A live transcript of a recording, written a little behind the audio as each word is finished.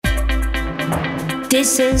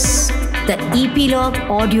This is the Epilogue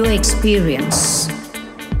audio experience.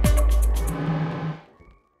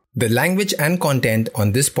 The language and content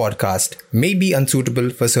on this podcast may be unsuitable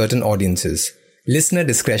for certain audiences. Listener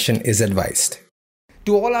discretion is advised.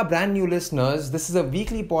 To all our brand new listeners, this is a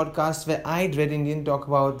weekly podcast where I, Dread Indian, talk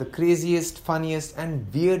about the craziest, funniest and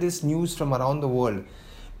weirdest news from around the world.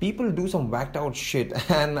 People do some whacked out shit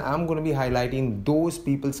and I'm going to be highlighting those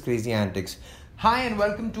people's crazy antics. Hi and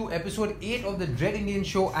welcome to episode 8 of the Dread Indian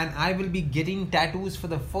show, and I will be getting tattoos for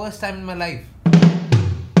the first time in my life.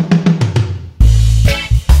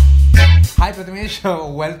 Hi Prathamesh,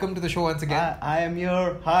 welcome to the show once again. I am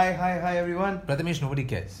here. Hi everyone. Prathamesh, nobody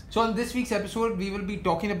cares. So on this week's episode, we will be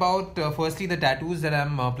talking about firstly the tattoos that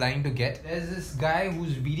I'm planning to get. There's this guy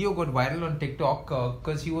whose video got viral on TikTok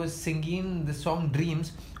because he was singing the song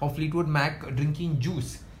Dreams of Fleetwood Mac drinking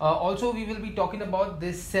juice. Also, we will be talking about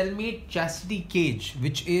this cellmate chastity cage,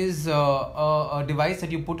 which is a device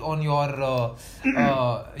that you put on your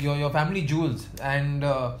family jewels, and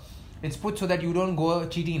it's put so that you don't go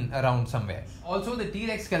cheating around somewhere. Also, the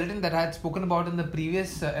T-Rex skeleton that I had spoken about in the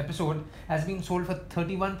previous episode has been sold for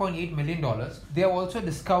 $31.8 million. They have also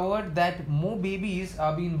discovered that more babies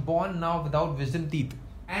are being born now without wisdom teeth.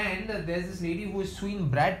 And there's this lady who is suing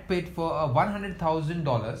Brad Pitt for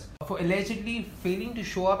 $100,000 for allegedly failing to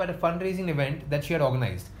show up at a fundraising event that she had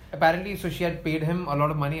organized. Apparently, so she had paid him a lot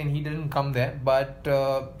of money and he didn't come there, but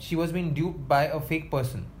she was being duped by a fake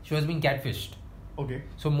person. She was being catfished. Okay.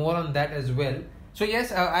 So more on that as well. So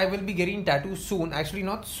yes, I will be getting tattoos soon. Actually,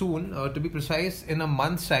 not soon, to be precise, in a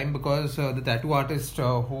month's time, because the tattoo artist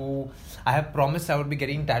who I have promised I would be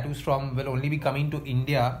getting tattoos from will only be coming to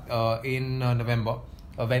India in November.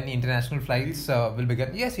 When the international flights will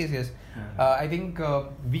begin. Yes. I think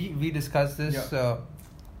we discussed this. Yeah.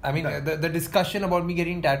 The discussion about me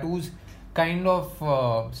getting tattoos kind of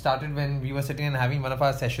started when we were sitting and having one of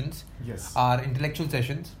our sessions. Yes. Our intellectual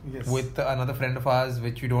sessions. Yes. With another friend of ours,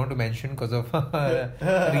 which we don't want to mention because of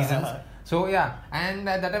reasons. So yeah, and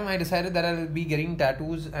at that time I decided that I will be getting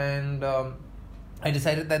tattoos, and I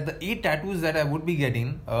decided that the 8 tattoos that I would be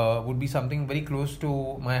getting would be something very close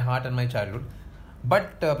to my heart and my childhood.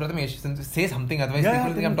 But Prathamesh, say something, otherwise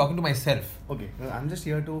people think I'm talking to myself. Okay, I'm just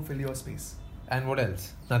here to fill your space. And what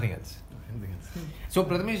else? Nothing else. Anything else? So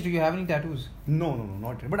Prathamesh, do you have any tattoos? No,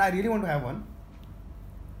 not yet. But I really want to have one.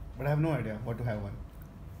 But I have no idea what to have one.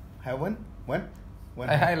 Have one? One?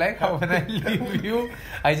 I like how when I leave you,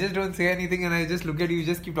 I just don't say anything and I just look at you,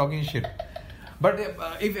 just keep talking shit. But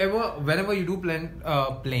whenever you do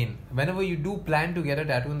whenever you do plan to get a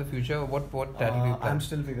tattoo in the future, what tattoo do you plan? I'm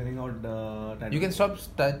still figuring out the tattoo. You can stop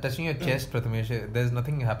touching your chest, Prathamesh. There's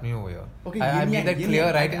nothing happening over here. Okay, I made that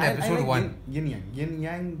clear right in episode like 1. Yin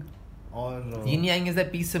yang or... Yin yang is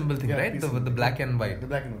that peace symbol thing, right? The black and white. The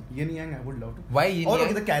black and white. Yin yang, I would love to. Why yin yang?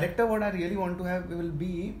 Okay, the character what I really want to have will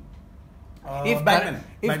be... Batman.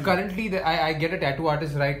 Currently I get a tattoo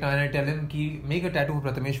artist right now and I tell him, make a tattoo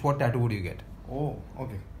for Prathamesh, what tattoo would you get? Oh,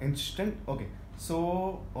 okay. Instant. Okay.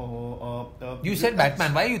 So, you said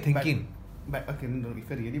Batman. Why are you thinking? Okay, no, if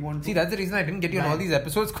I really want to... See, that's the reason I didn't get you on all these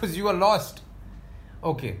episodes, because you are lost.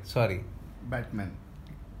 Okay, sorry. Batman.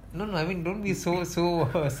 No, I mean, don't be so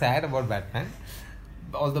sad about Batman.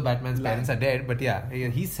 Although Batman's parents are dead, but yeah,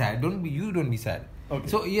 he's sad. Don't be sad. Okay.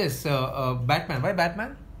 So yes, Batman. Why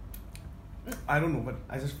Batman? I don't know, but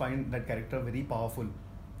I just find that character very powerful.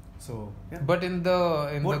 So, yeah. But in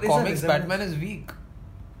the comics, Batman is weak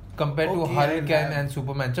compared to Hulk and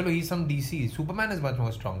Superman. Chalo, he's some DC. Superman is much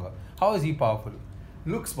more stronger. How is he powerful?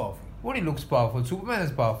 Looks powerful. What he looks powerful? Superman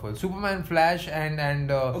is powerful. Superman, Flash,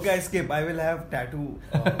 and okay, I skip. I will have tattoo.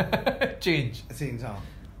 Change.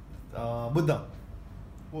 Buddha.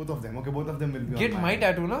 Both of them. Okay, both of them will be. Get my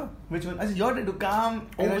tattoo, no? Which one? Your tattoo. Calm.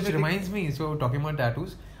 Which reminds me. So talking about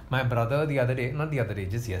tattoos. My brother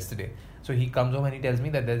just yesterday. So he comes home and he tells me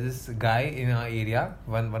that there's this guy in our area,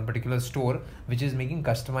 one particular store, which is making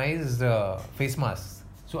customized face masks.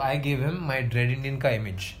 So I gave him my Dread Indian ka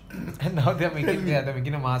image. And now they're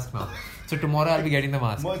making a mask now. So tomorrow I'll be getting the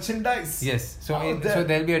mask. Merchandise. Yes. So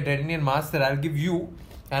there'll be a Dread Indian mask that I'll give you.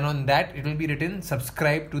 And on that it will be written,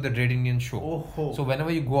 subscribe to the Dread Indian show. Oh. So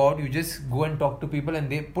whenever you go out, you just go and talk to people and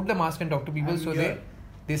they put the mask and talk to people.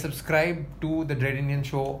 They subscribe to the Dread Indian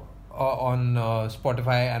show on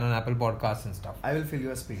Spotify and on Apple Podcasts and stuff. I will fill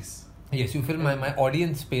your space. Yes, you fill my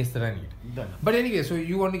audience space that I need. Done. But anyway, so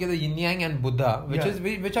you want to get the Yin Yang and Buddha,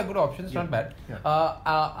 which are good options, not bad. Yeah.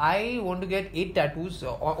 I want to get 8 tattoos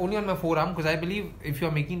only on my forearm, because I believe if you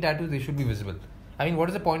are making tattoos, they should be visible. I mean, what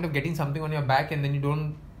is the point of getting something on your back and then you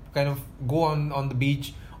don't kind of go on the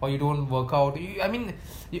beach or you don't work out. I mean,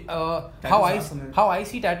 Tattoos how I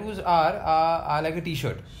see tattoos are like a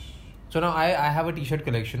t-shirt. So now I have a t-shirt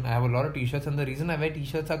collection. I have a lot of t-shirts, and the reason I wear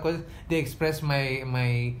t-shirts are because they express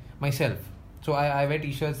myself. So I wear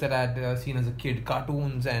t-shirts that I had seen as a kid,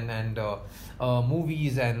 cartoons and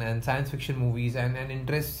movies and science fiction movies and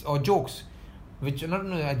interests or jokes, which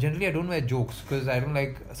generally I don't wear jokes because I don't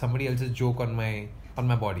like somebody else's joke on my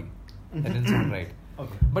body. That didn't sound right.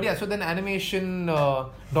 Okay. But yeah, so then animation,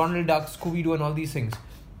 Donald Duck, Scooby-Doo and all these things.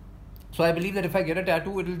 So I believe that if I get a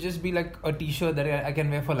tattoo, it'll just be like a t-shirt that I can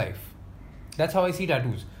wear for life. That's how I see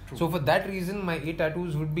tattoos. True. So for that reason, my 8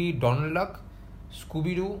 tattoos would be Donald Duck,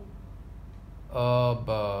 Scooby-Doo,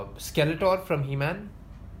 Skeletor from He-Man,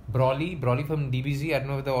 Broly from DBZ. I don't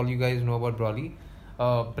know whether all you guys know about Broly.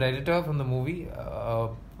 Predator from the movie,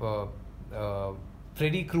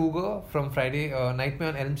 Freddy Krueger from Nightmare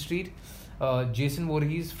on Elm Street, Jason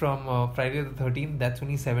Voorhees from Friday the 13th. That's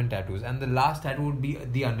only 7 tattoos, and the last tattoo would be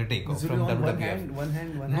The Undertaker This will from be on WWF. one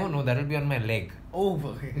hand. No, that will be on my leg. Oh,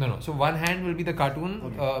 okay. No. So one hand will be the cartoon,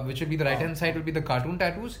 Okay. which will be the right hand side will be the cartoon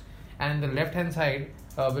tattoos, and the left hand side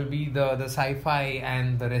will be the sci-fi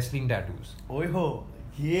and the wrestling tattoos. Oh, ho.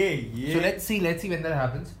 Yeah. So let's see when that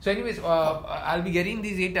happens. So anyways, I'll be getting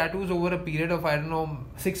these 8 tattoos over a period of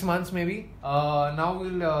 6 months maybe. Now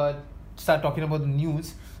we'll start talking about the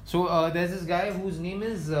news. So there's this guy whose name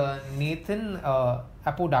is Nathan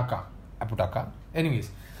Apodaka.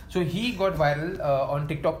 Anyways, so he got viral on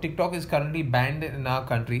TikTok. TikTok is currently banned in our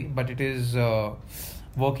country, but it is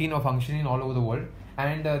working or functioning all over the world.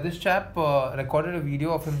 And this chap recorded a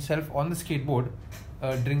video of himself on the skateboard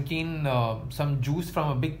drinking some juice from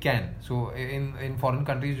a big can. So in foreign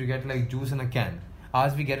countries you get like juice in a can.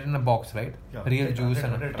 Ours we get it in a box, right? Yeah. Real juice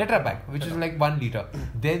and a Tetra Pak, which is like 1 liter.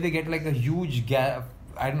 There they get like a huge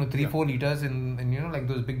 3-4 liters in like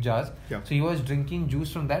those big jars. Yeah. So he was drinking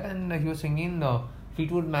juice from that, and he was singing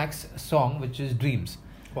Fleetwood Mac's song, which is Dreams.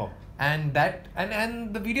 Wow. And that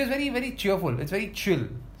and the video is very, very cheerful. It's very chill.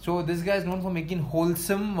 So this guy is known for making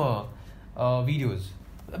wholesome videos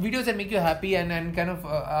that make you happy and kind of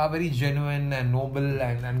are very genuine and noble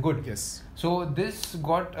and good. Yes. So this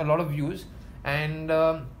got a lot of views, and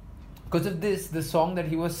because of this, the song that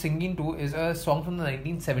he was singing to is a song from the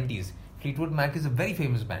 1970s. Fleetwood Mac is a very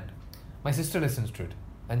famous band. My sister listens to it,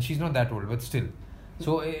 and she's not that old, but still.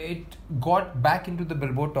 So it got back into the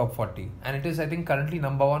Billboard Top 40, and it is, I think, currently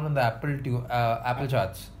number 1 on the Apple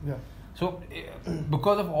charts. Yeah. So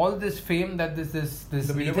because of all this fame that this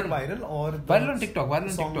The video got viral or viral on TikTok,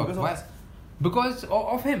 because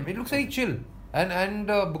of him, it looks very chill, and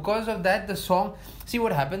because of that, the song. See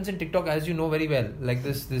what happens in TikTok, as you know very well, like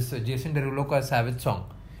this Jason Derulo ka Savage song.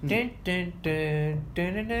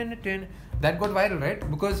 That got viral, right?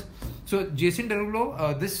 Because so Jason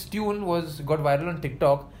Derulo, this tune got viral on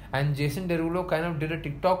TikTok, and Jason Derulo kind of did a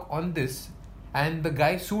TikTok on this, and the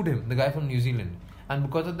guy sued him, the guy from New Zealand, and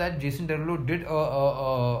because of that, Jason Derulo did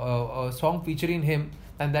a song featuring him,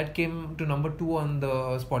 and that came to number 2 on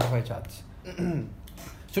the Spotify charts.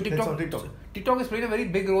 So TikTok has played a very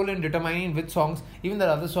big role in determining which songs, even that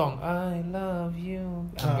other song, I love you.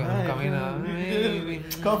 I'm coming up.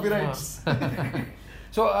 Copyrights.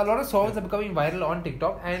 So a lot of songs are becoming viral on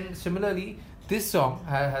TikTok, and similarly, this song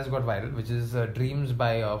has got viral, which is Dreams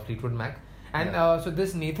by Fleetwood Mac. And so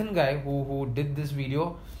this Nathan guy who did this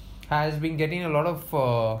video has been getting a lot of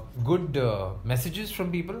good messages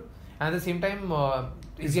from people, and at the same time,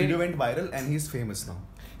 His video went viral and he's famous now.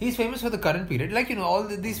 He's famous for the current period. Like, all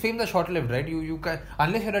these fames are short-lived, right? You can,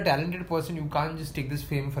 unless you're a talented person, you can't just take this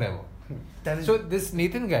fame forever. So this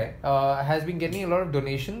Nathan guy has been getting a lot of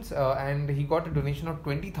donations, and he got a donation of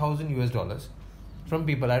 $20,000 from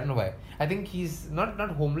people. I don't know why. I think he's not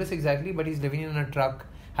homeless exactly, but he's living in a truck,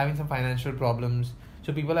 having some financial problems.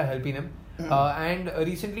 So people are helping him. And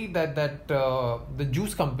recently that the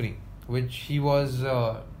juice company, which he was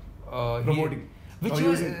Promoting. He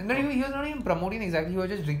was not even promoting exactly. He was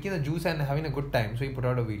just drinking the juice and having a good time. So he put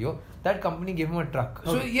out a video. That company gave him a truck.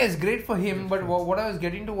 Okay. So yes, great for him. But what I was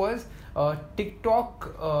getting to was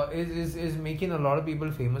TikTok is making a lot of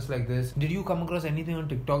people famous like this. Did you come across anything on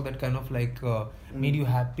TikTok that kind of like made you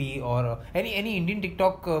happy, or any Indian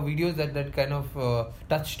TikTok videos that kind of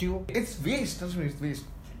touched you? It's waste. Trust me, it's waste.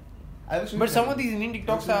 But some of these Indian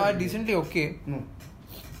TikToks are decently okay.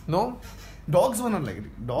 No? Dogs were not like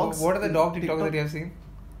it. Dogs. What are the dog TikToks that you have seen?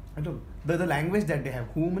 I don't know. The language that they have.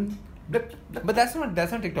 Human. But that's not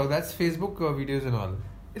TikTok. That's Facebook videos and all.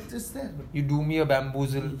 It's just there. You do me a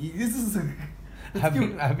bamboozle. This is.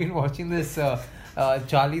 I've been watching this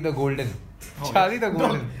Charlie the Golden. Charlie the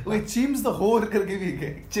Golden. No, wait, Chimps the whore करके भी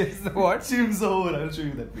है. Chips the what? Chimps the whore. I'll show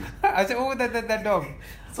you that pic. Achha, oh, that dog.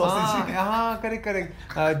 Sausage.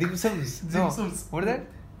 Correct. Dim sums. No. Dim sums. What is that?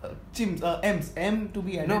 Chimps. M's. M to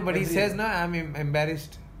be added. No, but he every- says, no, I'm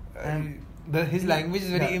embarrassed. His language is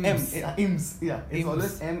very imps. Imps. Yeah. It's Imps.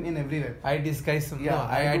 always M in everywhere. I disguise him. Yeah. No,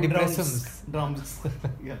 I do depress drums. him. Drums.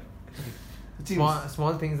 Yeah. Chimps.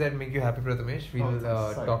 Small things that make you happy, Prathamesh. We'll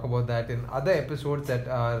sorry. talk about that in other episodes that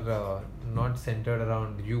are not centered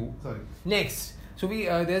around you. Sorry. Next, so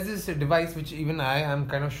there's this device which even I am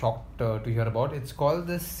kind of shocked to hear about. It's called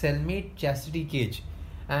the Cellmate Chastity Cage,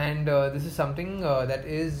 and this is something that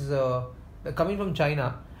is coming from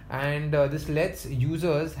China, and this lets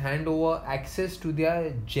users hand over access to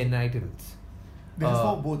their genitals. This is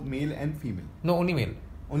for both male and female. No, only male.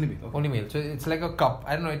 Only male. Okay. Only male. So it's like a cup.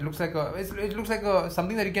 I don't know. It looks like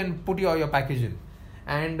something that you can put your package in,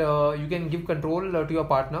 and you can give control to your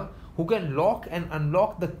partner, who can lock and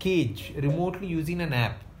unlock the cage remotely using an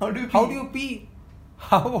app. How do you pee? How do you pee?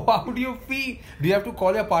 How do you pee? Do you have to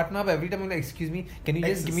call your partner up every time? Like, excuse me, can you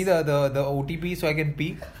just give me the OTP so I can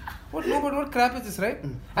pee? What? No, but what crap is this, right?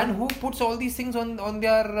 And who puts all these things on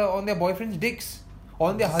their boyfriend's dicks?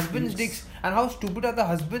 On their husband's dicks, and how stupid are the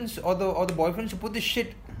husbands or the boyfriends to put this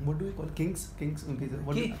shit? What do we call kinks? Okay,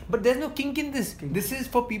 what But there's no kink in this. This is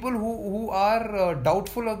for people who are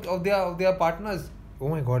doubtful of their partners. Oh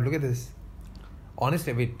my god, look at this.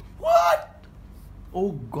 Honestly, wait. What?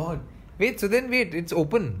 Oh god. Wait, it's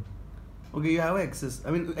open. Okay, you have access. I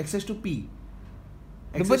mean, access to pee.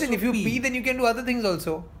 No, but then if you pee, then you can do other things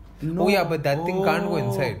also. No. Oh yeah, but that thing can't go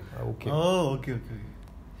inside. Okay. Oh, okay.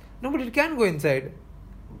 No, but it can go inside.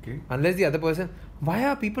 Okay. Unless the other person. Why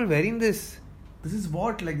are people wearing this? This is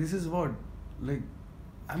what? I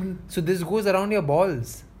mean. So this goes around your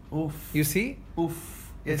balls. Oof. You see?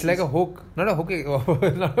 Oof. It's like a hook. Not a hook.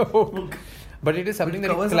 Not a hook. But it is something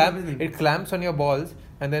that it clamps on your balls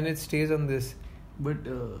and then it stays on this. But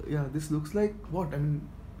yeah, this looks like what? I mean.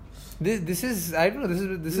 This is I don't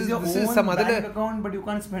know. This is your own some other bank account, but you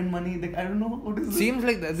can't spend money. Like, I don't know what is this. Seems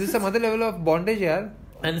like this is some other level of bondage, yeah.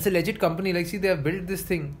 And it's a legit company. Like, see, they have built this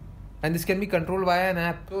thing, and this can be controlled via an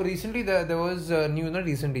app. So recently, there was news. Not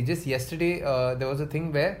recently, just yesterday, there was a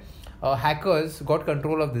thing where hackers got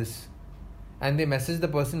control of this, and they messaged the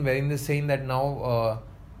person wearing this, saying that now,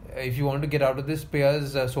 if you want to get out of this, pay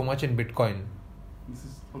us so much in Bitcoin. This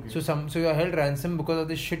is okay. So you're held ransom because of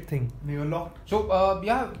this shit thing. You're locked. So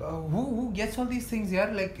who gets all these things here?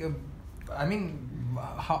 Like, I mean,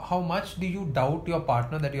 how much do you doubt your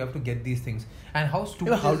partner that you have to get these things? And how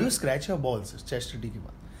stupid? How do you scratch your balls? Chastity ke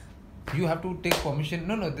baad. You have to take permission.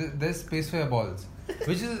 No, there's space for your balls,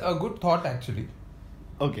 which is a good thought actually.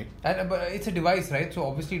 Okay. And but it's a device, right? So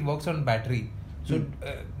obviously it works on battery. So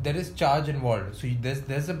there is charge involved. So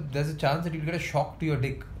there's a chance that you'll get a shock to your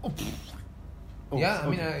dick. Yeah, I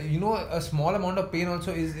mean, a small amount of pain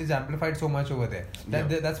also is amplified so much over there.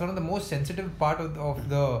 That's one of the most sensitive part of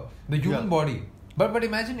the human body. But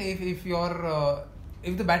imagine if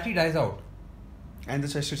the battery dies out. And the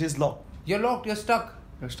chastity is locked. You're locked. You're stuck.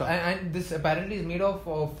 And this apparently is made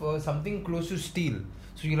of something close to steel.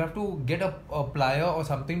 So you'll have to get a plier or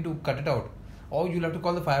something to cut it out. Or you'll have to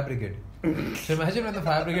call the fire brigade. So imagine when the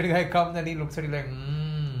fire brigade guy comes and he looks at you like,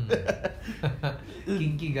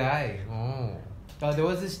 kinky guy. Oh. There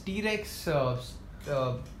was this T-Rex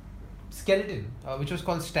skeleton which was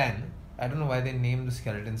called Stan. I don't know why they named the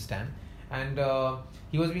skeleton Stan. And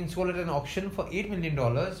he was being sold at an auction for $8 million,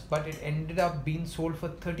 but it ended up being sold for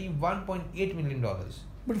 $31.8 million.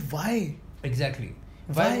 But why? Exactly.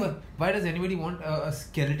 Why does anybody want a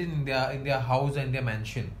skeleton in their house and their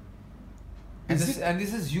mansion? And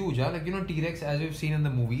this is huge, huh? Like, T-Rex, as we've seen in the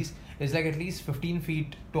movies, is like at least 15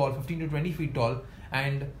 feet tall, 15 to 20 feet tall,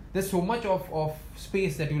 and there's so much of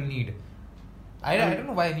space that you'll need. I don't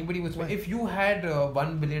know why anybody would spend. If you had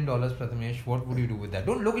 $1 billion, Prathamesh, what would you do with that?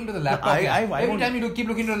 Don't look into the laptop. Every time you keep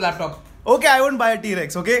looking into the laptop. Okay, I won't buy a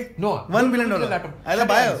T-Rex, okay? No. $1 billion. Laptop. I'll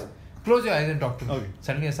buy a... Close your eyes and talk to me. Okay.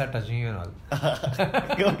 Suddenly I start touching you and all.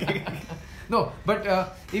 Okay. No, but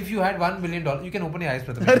if you had $1 billion, you can open your eyes,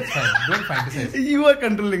 Prathamesh. It's fine. Don't fantasize. You are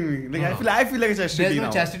controlling me. Like, No. I feel like a chastity There's now.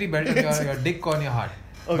 no chastity belt in your dick on your heart.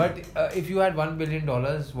 Okay. But if you had $1 billion,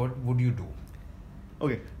 what would you do?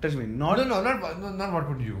 Okay, touch me. Not what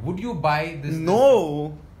would you do? Would you buy this?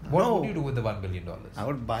 No. What would you do with the $1 billion? I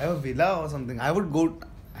would buy a villa or something. I would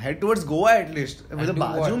head towards Goa at least. With a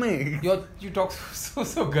baju mein. You talk so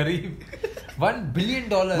garib. $1 billion.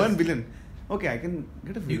 $1 billion. Okay, I can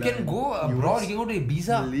get a villa. You can go abroad. You can go to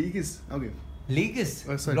Ibiza. Vegas. Okay. Vegas.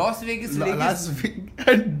 Oh, sorry. Las Vegas. Las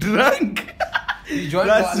Vegas. Drunk. He joined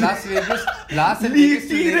Las Vegas. Las Vegas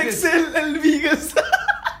to Vegas. and Vegas.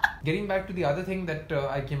 Getting back to the other thing that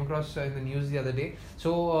I came across in the news the other day.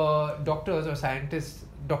 So doctors or scientists,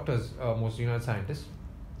 mostly not scientists,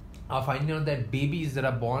 are finding out that babies that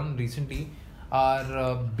are born recently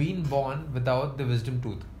are being born without the wisdom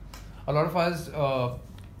tooth. A lot of us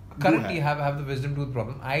currently have the wisdom tooth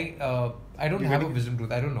problem. I don't have a wisdom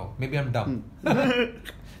tooth. I don't know. Maybe I'm dumb.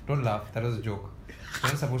 Don't laugh. That was a joke.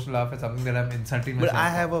 You're not supposed to laugh at something that I'm insulting myself. But I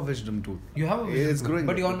have a wisdom tooth. You have a wisdom It's tooth, growing.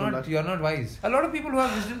 but you're not wise. A lot of people who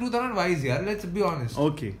have wisdom tooth are not wise. Yeah, let's be honest.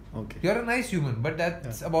 Okay. You're a nice human, but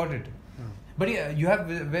that's about it. But yeah, you have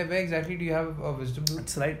where exactly do you have a wisdom tooth?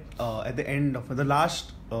 It's right at the end of the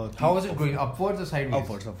last. How is it going? Upwards or sideways?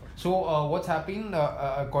 Upwards. So what's happening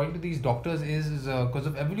according to these doctors is because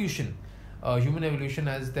of evolution, human evolution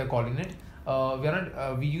as they're calling it.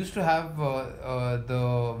 We used to have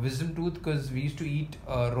the wisdom tooth because we used to eat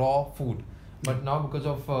raw food, but now because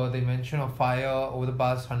of the invention of fire over the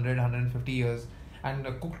past 150 years and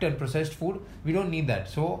cooked and processed food, we don't need that.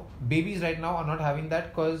 So babies right now are not having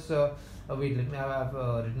that because wait, let me have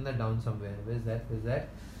written that down somewhere. Where's that?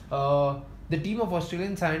 The team of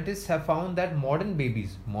Australian scientists have found that modern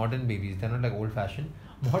babies, they're not like old fashioned,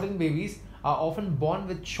 modern babies are often born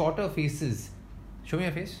with shorter faces. Show me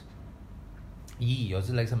your face. Yours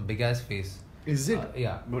is like some big ass face. Is it?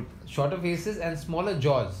 Yeah. Good. Shorter faces and smaller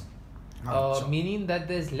jaws, meaning that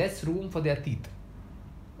there's less room for their teeth.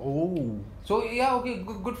 Oh. So yeah, okay,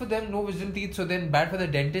 good for them. No wisdom teeth. So then bad for the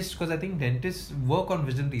dentist because I think dentists work on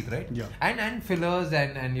wisdom teeth, right? Yeah. And fillers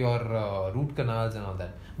and your root canals and all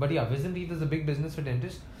that. But yeah, wisdom teeth is a big business for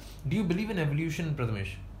dentists. Do you believe in evolution,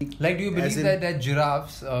 Prathamesh? Like, do you believe that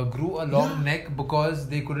giraffes grew a long neck because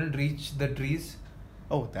they couldn't reach the trees?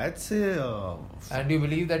 Oh, that's a. And do you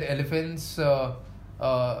believe that elephants they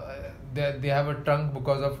have a trunk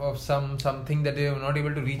because of something that they were not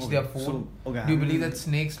able to reach their food? Do you believe that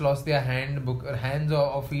snakes lost their hands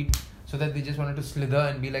or feet so that they just wanted to slither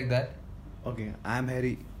and be like that? Okay, I'm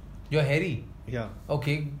hairy. You're hairy? Yeah.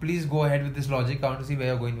 Okay, please go ahead with this logic. I want to see where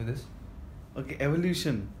you're going with this. Okay,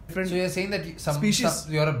 evolution. So you're saying that species.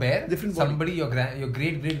 You're a bear? Different body. Somebody, your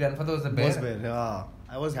great-great-grandfather was a bear? Yeah.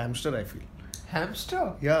 I was hamster, I feel.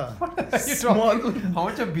 Hamster? Yeah. What are you Small. talking? How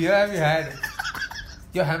much of beer have you had?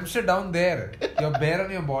 Your hamster down there. Your bear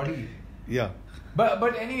on your body. Yeah.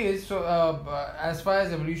 But anyways, so as far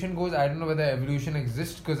as evolution goes, I don't know whether evolution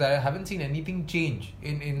exists because I haven't seen anything change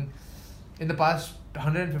in the past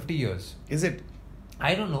 150 years. Is it?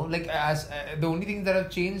 I don't know. Like the only things that have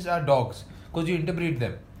changed are dogs because you interbreed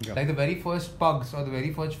them. Yeah. Like the very first pugs or the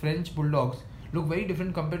very first French bulldogs look very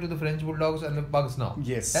different compared to the French bulldogs and the pugs now.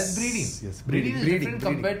 Yes. That's breeding. Yes. Breeding is different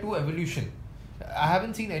compared to evolution. I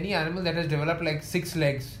haven't seen any animal that has developed like 6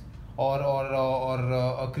 legs or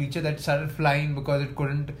a creature that started flying because it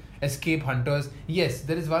couldn't escape hunters. Yes,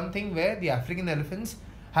 there is one thing where the African elephants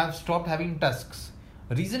have stopped having tusks.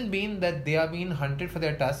 Reason being that they are being hunted for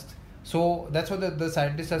their tusks. So that's what the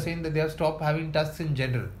scientists are saying, that they have stopped having tusks in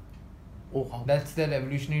general. Oh, how? That's their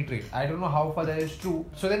evolutionary trait. I don't know how far that is true.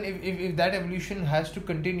 So then if that evolution has to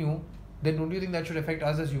continue, then don't you think that should affect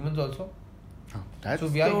us as humans also? That's so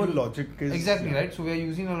the logic is... Exactly, right? So we are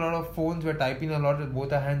using a lot of phones, we're typing a lot with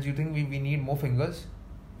both our hands. You think we need more fingers?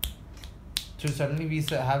 So suddenly we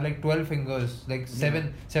have like 12 fingers, like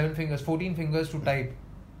 7 fingers, 14 fingers to type.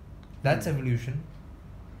 That's evolution.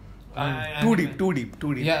 Too deep.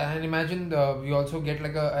 Yeah, and imagine we also get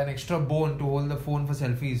like an extra bone to hold the phone for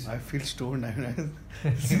selfies. I feel stoned.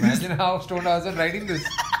 Imagine how stoned I was writing this.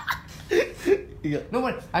 Yeah. No,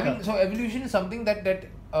 but I mean, so evolution is something that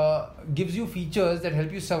gives you features that help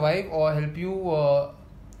you survive or help you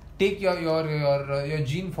take your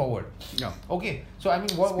gene forward. Yeah. Okay, so I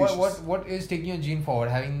mean, what is taking your gene forward?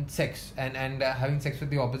 Having sex and having sex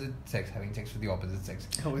with the opposite sex,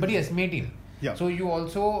 But yes, mating. Yeah. So you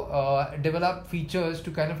also develop features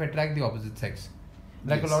to kind of attract the opposite sex.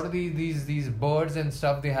 Like a lot of these birds and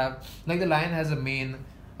stuff, they have, like the lion has a mane,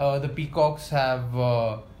 the peacocks have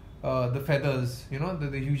the feathers,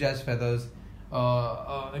 the huge ass feathers.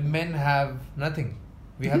 Men have nothing.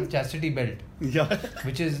 We have chastity belt. Yeah.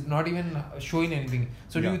 Which is not even showing anything.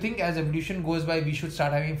 So do you think as evolution goes by, we should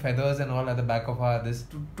start having feathers and all at the back of our this?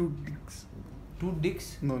 Two dicks. 2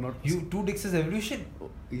 dicks? No, not... 2 dicks is evolution?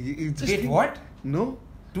 Wait, what? No.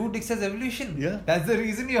 2 dicks is evolution? Yeah. That's the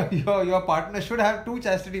reason your partner should have 2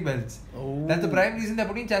 chastity belts. Oh. That's the prime reason they're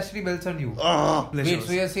putting chastity belts on you. Wait,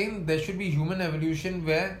 so you're saying there should be human evolution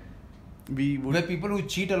where people who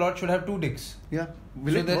cheat a lot should have 2 dicks? Yeah.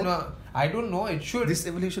 Will it then, I don't know, it should. This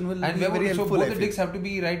evolution will be very helpful. So both the dicks have to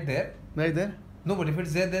be right there? Right there? No, but if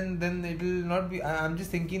it's there, then it will not be. I'm just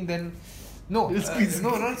thinking then No, You squeeze.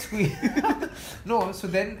 no, not squeeze. No, so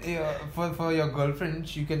then for your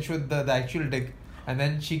girlfriend, you can show the actual dick, and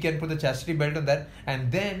then she can put the chastity belt on that,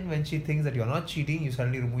 and then when she thinks that you're not cheating, you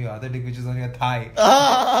suddenly remove your other dick, which is on your thigh,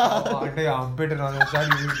 under your armpit, and on your start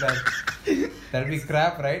using that. That'll be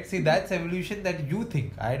crap, right? See, that's evolution that you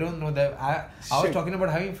think. I don't know that. I was talking about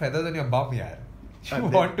having feathers on your bum, yaar. You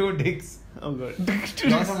want two dicks. Oh god.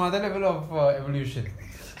 Not some other level of evolution.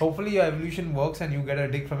 Hopefully your evolution works and you get a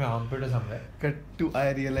dick from your armpit or somewhere. Cut to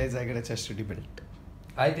I realize I get a chastity belt.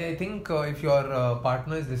 I think if your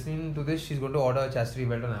partner is listening to this, she's going to order a chastity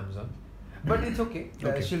belt on Amazon. But it's okay.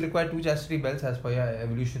 She'll require 2 chastity belts as per your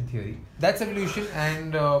evolution theory. That's evolution,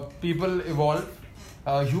 and people evolve.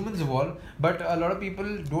 Humans evolve, but a lot of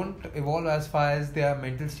people don't evolve as far as their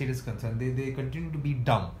mental state is concerned. They continue to be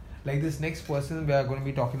dumb. Like this next person we are going to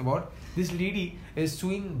be talking about. This lady is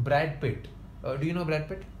suing Brad Pitt. Do you know Brad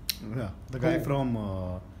Pitt? Yeah, the guy from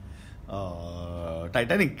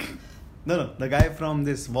Titanic. No, the guy from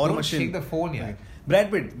this War Don't Machine. shake the phone, yeah.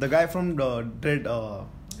 Brad Pitt, the guy from Dread.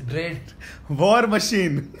 War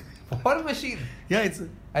Machine. War Machine. Yeah, it's.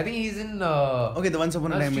 I think he's in. Okay, the Once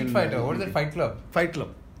Upon a Time Street in Fighter. What is that? Fight Club. Fight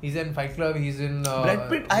Club. He's in Fight Club. He's in Brad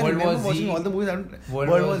Pitt. I World remember War watching Z. all the movies. World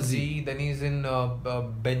War Z. Then he's in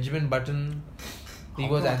Benjamin Button. He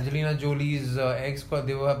was Angelina Jolie's ex.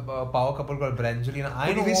 They were a power couple called Brangelina.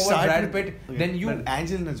 I know more about Brad Pitt than you.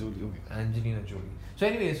 Angelina Jolie. Okay. Angelina Jolie. So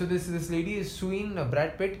anyway, so this lady is suing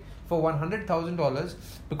Brad Pitt for $100,000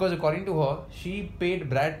 because according to her, she paid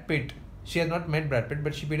Brad Pitt. She has not met Brad Pitt,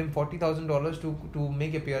 but she paid him $40,000 to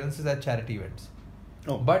make appearances at charity events.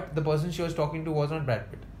 Oh. But the person she was talking to was not Brad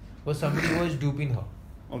Pitt. Was somebody who was duping her.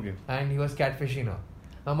 Okay. And he was catfishing her.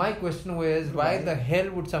 Now my question was, why the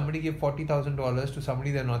hell would somebody give $40,000 to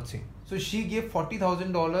somebody they're not seeing? So she gave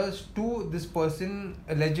 $40,000 to this person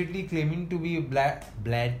allegedly claiming to be Brad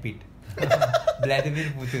Pitt.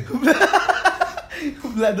 Vladimir Putin.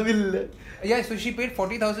 Vladimir. Yeah, so she paid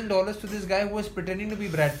 $40,000 to this guy who was pretending to be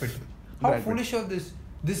Brad Pitt. How Brad foolish of this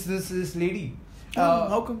lady.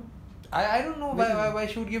 How come? I don't know why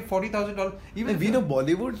she would give $40,000. Even we know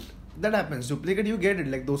Bollywood, that happens. Duplicate, you get it.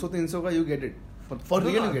 Like 200-300 ka, you get it. For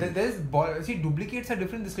real, you get it. See, duplicates are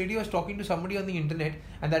different. This lady was talking to somebody on the internet,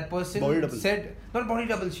 and that person Body double. said, not body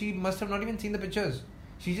double. She must have not even seen the pictures.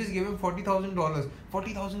 She just gave him $40,000.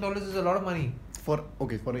 $40,000 is a lot of money. For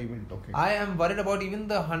an event, okay. I am worried about even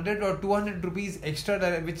the 100 or 200 rupees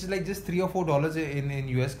extra, which is like just $3 or $4 in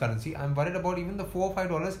US currency. I'm worried about even the $4 or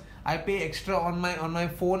 $5 I pay extra on my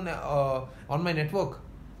phone, on my network,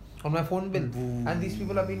 on my phone bill. Ooh. And these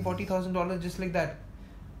people are paying $40,000 just like that.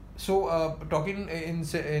 So talking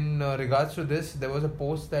in regards to this, there was a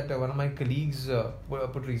post that one of my colleagues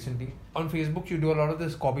put recently. On Facebook, you do a lot of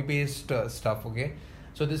this copy paste stuff, okay?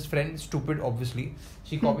 So this friend, stupid obviously,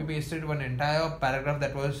 she copy pasted one entire paragraph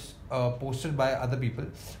that was posted by other people,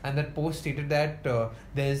 and that post stated that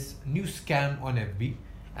there's new scam on FB,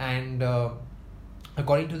 and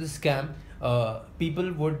according to this scam,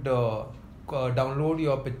 people would download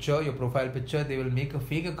your picture, your profile picture. They will make a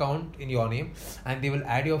fake account in your name, and they will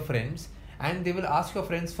add your friends, and they will ask your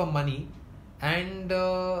friends for money, and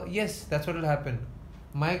yes, that's what will happen.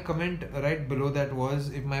 My comment right below that was,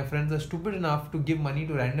 if my friends are stupid enough to give money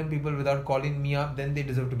to random people without calling me up, then they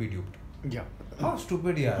deserve to be duped. Yeah. How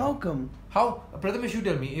stupid, yeah. How come? How? Prathamesh, you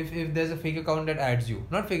tell me, if there's a fake account that adds you,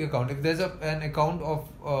 not fake account, if there's an account of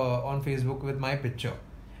on Facebook with my picture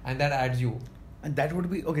and that adds you. And that would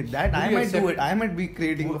be okay. That I might do it. I might be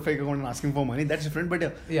creating a fake account and asking for money. That's different.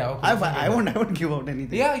 But yeah, okay, I won't give out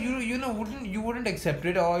anything. Yeah, you wouldn't accept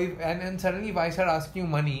it, or and suddenly if I start asking you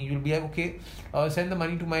money, you'll be like, okay, send the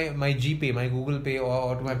money to my GPay, my Google Pay,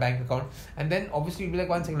 or to my bank account, and then obviously you'll be like,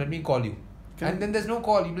 1 second, let me call you. And then there's no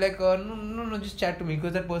call. You'll be like, no, just chat to me,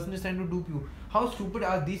 because that person is trying to dupe you. How stupid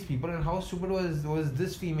are these people, and how stupid was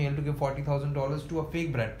this female to give $40,000 to a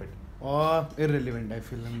fake Brad Pitt? Irrelevant, I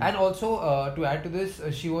feel. And also, to add to this,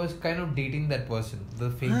 she was kind of dating that person, the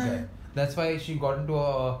fake guy. That's why she got into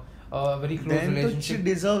a very close relationship. Then she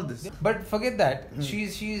deserves this. But forget that.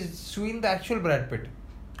 She's suing the actual Brad Pitt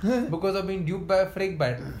because of being duped by a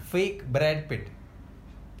fake Brad Pitt.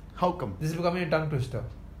 How come? This is becoming a tongue twister.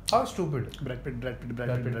 How stupid. Brad Pitt.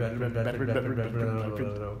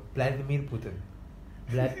 Vladimir Putin.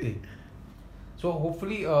 Brad Pitt. So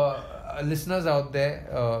hopefully, listeners out there,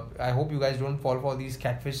 I hope you guys don't fall for these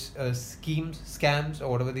catfish scams, or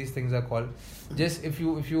whatever these things are called. Just if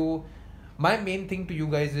you, my main thing to you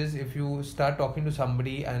guys is, if you start talking to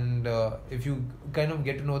somebody and if you kind of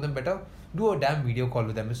get to know them better, do a damn video call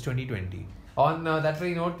with them. It's 2020. On that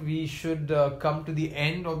very note, we should come to the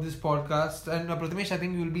end of this podcast. And Prathamesh, I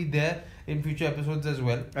think you will be there in future episodes as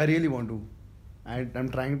well. I really want to. I'm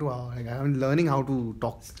trying to, I'm learning how to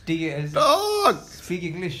talk. Talk! Speak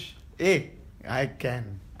English. Hey, I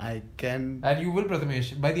can. And you will,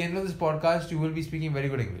 Prathamesh. By the end of this podcast, you will be speaking very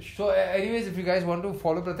good English. So, anyways, if you guys want to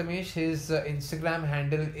follow Prathamesh, his Instagram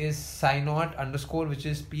handle is Synaut_, which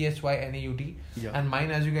is PSYNAUT. Yeah. And mine,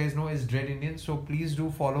 as you guys know, is Dread Indian. So, please do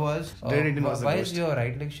follow us. Dread Indian was the Why best. is your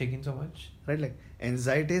right leg shaking so much? Right, like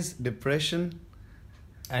anxieties, depression.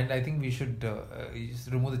 And I think we should just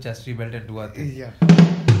remove the chastity belt and do our thing. Yeah.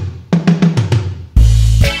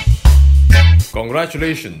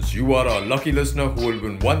 Congratulations, you are a lucky listener who will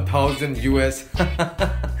win 1,000 US.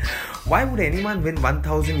 Why would anyone win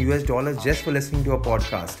 $1,000 just for listening to a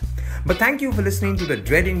podcast? But thank you for listening to the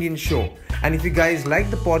Dread Indian Show. And if you guys like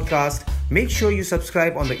the podcast, make sure you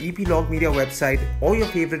subscribe on the Ep.8 Media website or your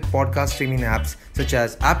favorite podcast streaming apps such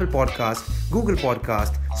as Apple Podcast, Google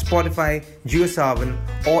Podcast, Spotify, JioSaavn,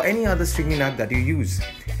 or any other streaming app that you use.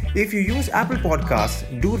 If you use Apple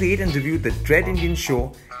Podcasts, do rate and review the Dread Indian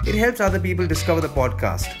Show. It helps other people discover the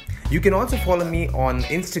podcast. You can also follow me on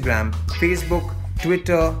Instagram, Facebook,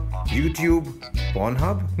 Twitter, YouTube,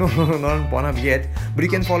 Pornhub? No, not on Pornhub yet. But you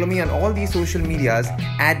can follow me on all these social medias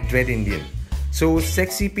at Dread Indian. So,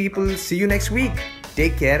 sexy people, see you next week.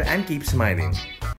 Take care and keep smiling.